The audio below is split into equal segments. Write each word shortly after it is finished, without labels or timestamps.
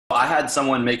I had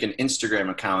someone make an Instagram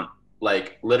account,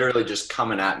 like literally just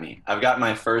coming at me. I've got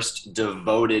my first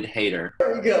devoted hater.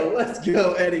 There we go. Let's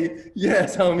go, Eddie.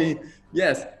 Yes, homie.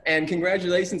 Yes. And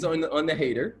congratulations on the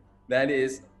hater. That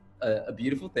is a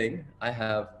beautiful thing. I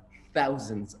have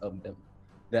thousands of them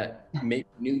that make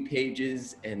new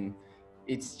pages, and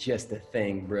it's just a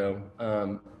thing, bro.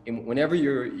 And whenever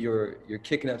you're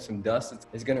kicking up some dust,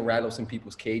 it's gonna rattle some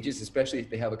people's cages, especially if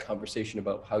they have a conversation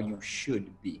about how you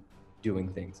should be doing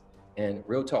things. And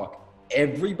real talk,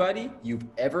 everybody you've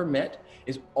ever met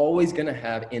is always gonna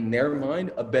have in their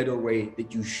mind a better way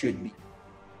that you should be.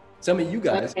 Some of you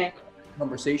guys have a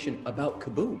conversation about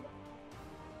Kaboom.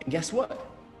 And guess what?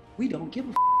 We don't give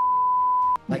a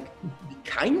like, we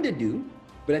kinda do,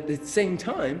 but at the same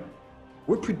time,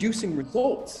 we're producing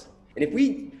results. And if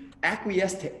we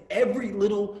acquiesce to every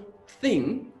little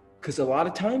thing, because a lot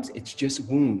of times it's just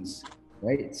wounds,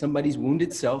 right? Somebody's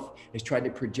wounded self has tried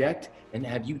to project and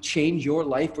have you change your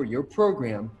life or your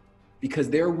program because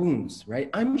they're wounds, right?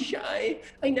 I'm shy,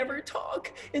 I never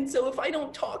talk. And so if I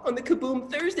don't talk on the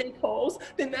Kaboom Thursday calls,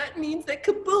 then that means that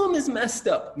Kaboom is messed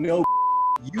up. No,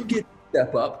 you get to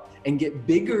step up and get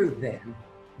bigger than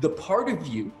the part of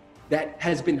you that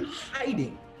has been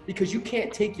hiding because you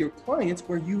can't take your clients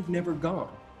where you've never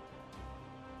gone.